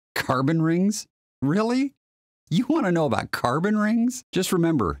Carbon rings? Really? You want to know about carbon rings? Just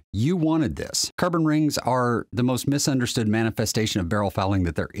remember, you wanted this. Carbon rings are the most misunderstood manifestation of barrel fouling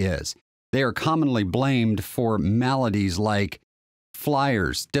that there is. They are commonly blamed for maladies like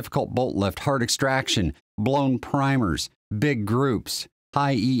flyers, difficult bolt lift, hard extraction, blown primers, big groups,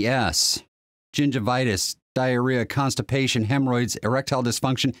 high ES, gingivitis, diarrhea, constipation, hemorrhoids, erectile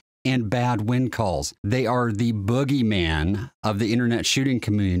dysfunction, and bad wind calls. They are the boogeyman of the internet shooting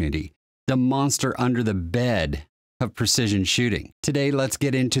community, the monster under the bed of precision shooting. Today, let's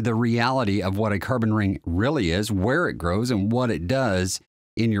get into the reality of what a carbon ring really is, where it grows, and what it does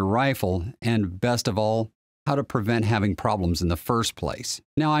in your rifle, and best of all, how to prevent having problems in the first place.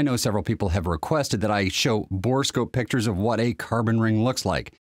 Now, I know several people have requested that I show borescope pictures of what a carbon ring looks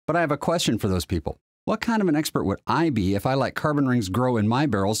like, but I have a question for those people. What kind of an expert would I be if I let carbon rings grow in my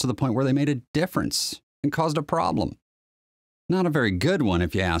barrels to the point where they made a difference and caused a problem? Not a very good one,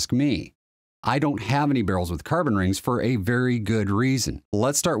 if you ask me. I don't have any barrels with carbon rings for a very good reason.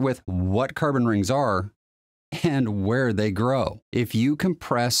 Let's start with what carbon rings are and where they grow. If you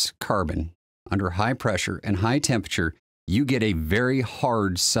compress carbon under high pressure and high temperature, you get a very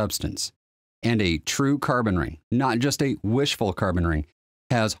hard substance. And a true carbon ring, not just a wishful carbon ring,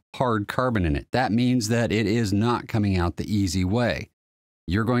 has hard carbon in it. That means that it is not coming out the easy way.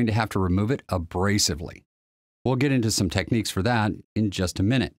 You're going to have to remove it abrasively. We'll get into some techniques for that in just a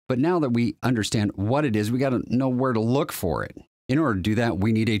minute. But now that we understand what it is, we got to know where to look for it. In order to do that,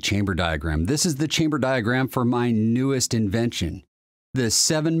 we need a chamber diagram. This is the chamber diagram for my newest invention, the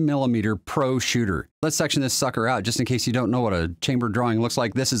 7mm Pro Shooter. Let's section this sucker out just in case you don't know what a chamber drawing looks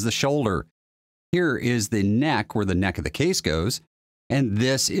like. This is the shoulder. Here is the neck, where the neck of the case goes, and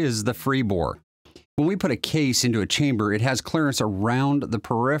this is the free bore. When we put a case into a chamber, it has clearance around the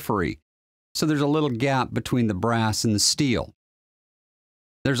periphery. So there's a little gap between the brass and the steel.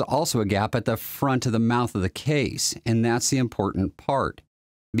 There's also a gap at the front of the mouth of the case, and that's the important part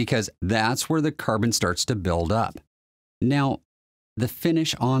because that's where the carbon starts to build up. Now, the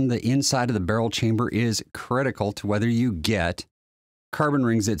finish on the inside of the barrel chamber is critical to whether you get carbon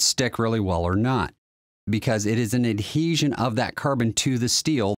rings that stick really well or not, because it is an adhesion of that carbon to the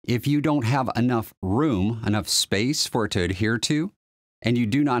steel. If you don't have enough room, enough space for it to adhere to, and you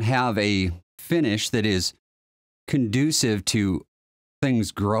do not have a finish that is conducive to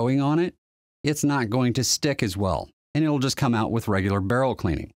things growing on it, it's not going to stick as well, and it'll just come out with regular barrel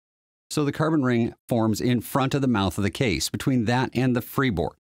cleaning. So the carbon ring forms in front of the mouth of the case, between that and the free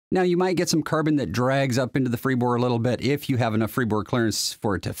bore. Now, you might get some carbon that drags up into the free bore a little bit if you have enough free bore clearance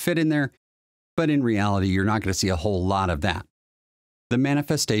for it to fit in there, but in reality, you're not going to see a whole lot of that. The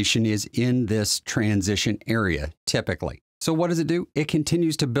manifestation is in this transition area, typically. So what does it do? It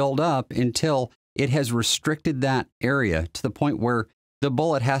continues to build up until it has restricted that area to the point where the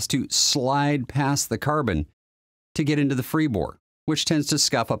bullet has to slide past the carbon to get into the free bore, which tends to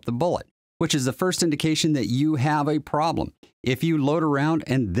scuff up the bullet, which is the first indication that you have a problem. If you load around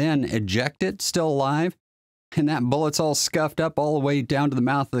and then eject it still alive, and that bullet's all scuffed up all the way down to the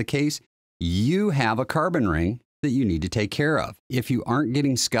mouth of the case, you have a carbon ring that you need to take care of. If you aren't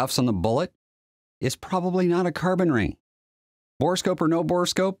getting scuffs on the bullet, it's probably not a carbon ring. Borescope or no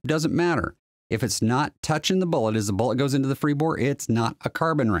borescope, doesn't matter. If it's not touching the bullet as the bullet goes into the free bore, it's not a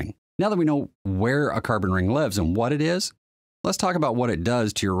carbon ring. Now that we know where a carbon ring lives and what it is, let's talk about what it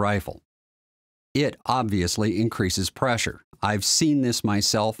does to your rifle. It obviously increases pressure. I've seen this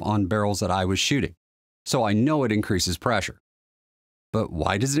myself on barrels that I was shooting, so I know it increases pressure. But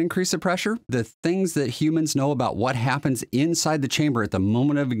why does it increase the pressure? The things that humans know about what happens inside the chamber at the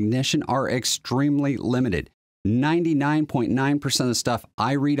moment of ignition are extremely limited. 99.9% of the stuff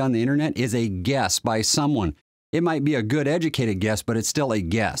I read on the internet is a guess by someone. It might be a good educated guess, but it's still a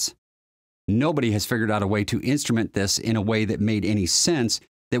guess. Nobody has figured out a way to instrument this in a way that made any sense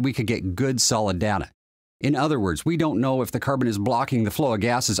that we could get good solid data. In other words, we don't know if the carbon is blocking the flow of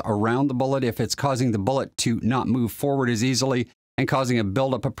gases around the bullet, if it's causing the bullet to not move forward as easily and causing a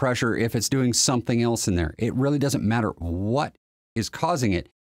buildup of pressure, if it's doing something else in there. It really doesn't matter what is causing it.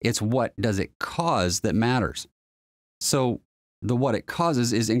 It's what does it cause that matters. So what it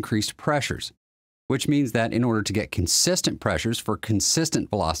causes is increased pressures, which means that in order to get consistent pressures for consistent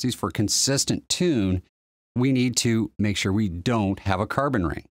velocities, for consistent tune, we need to make sure we don't have a carbon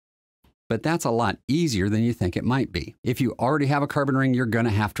ring. But that's a lot easier than you think it might be. If you already have a carbon ring, you're going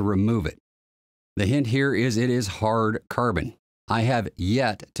to have to remove it. The hint here is it is hard carbon. I have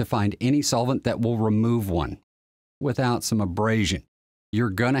yet to find any solvent that will remove one without some abrasion. You're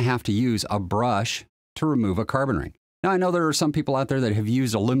going to have to use a brush to remove a carbon ring. Now, I know there are some people out there that have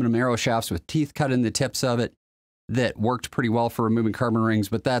used aluminum arrow shafts with teeth cut in the tips of it. that worked pretty well for removing carbon rings,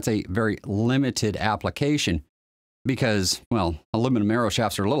 but that's a very limited application because, well, aluminum arrow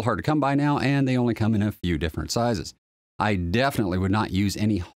shafts are a little hard to come by now, and they only come in a few different sizes. I definitely would not use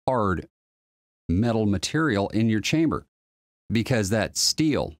any hard metal material in your chamber because that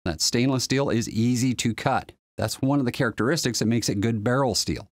steel, that stainless steel, is easy to cut. That's one of the characteristics that makes it good barrel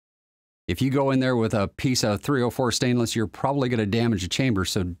steel. If you go in there with a piece of 304 stainless, you're probably going to damage the chamber,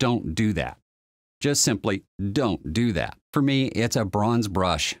 so don't do that. Just simply don't do that. For me, it's a bronze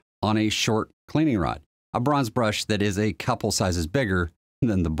brush on a short cleaning rod, a bronze brush that is a couple sizes bigger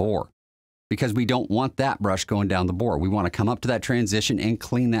than the bore, because we don't want that brush going down the bore. We want to come up to that transition and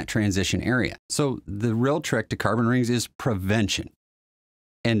clean that transition area. So the real trick to carbon rings is prevention.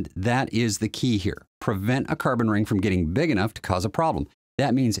 And that is the key here. Prevent a carbon ring from getting big enough to cause a problem.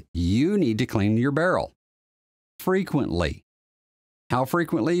 That means you need to clean your barrel frequently. How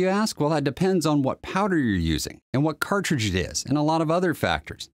frequently, you ask? Well, that depends on what powder you're using and what cartridge it is and a lot of other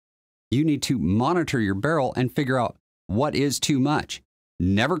factors. You need to monitor your barrel and figure out what is too much.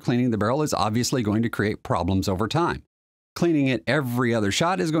 Never cleaning the barrel is obviously going to create problems over time. Cleaning it every other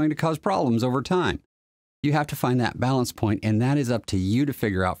shot is going to cause problems over time. You have to find that balance point, and that is up to you to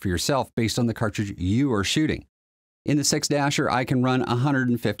figure out for yourself based on the cartridge you are shooting. In the 6-dasher, I can run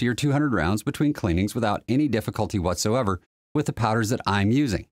 150 or 200 rounds between cleanings without any difficulty whatsoever with the powders that I'm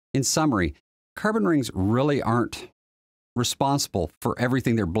using. In summary, carbon rings really aren't responsible for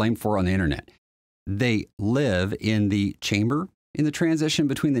everything they're blamed for on the internet. They live in the chamber, in the transition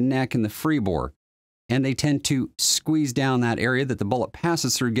between the neck and the free bore, and they tend to squeeze down that area that the bullet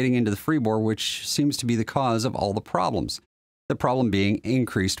passes through getting into the free bore, which seems to be the cause of all the problems. The problem being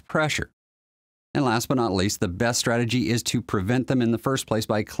increased pressure. And last but not least, the best strategy is to prevent them in the first place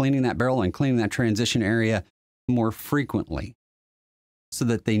by cleaning that barrel and cleaning that transition area more frequently so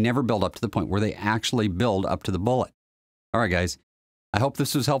that they never build up to the point where they actually build up to the bullet. All right, guys, I hope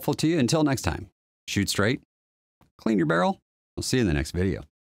this was helpful to you. Until next time, shoot straight, clean your barrel. We'll see you in the next video.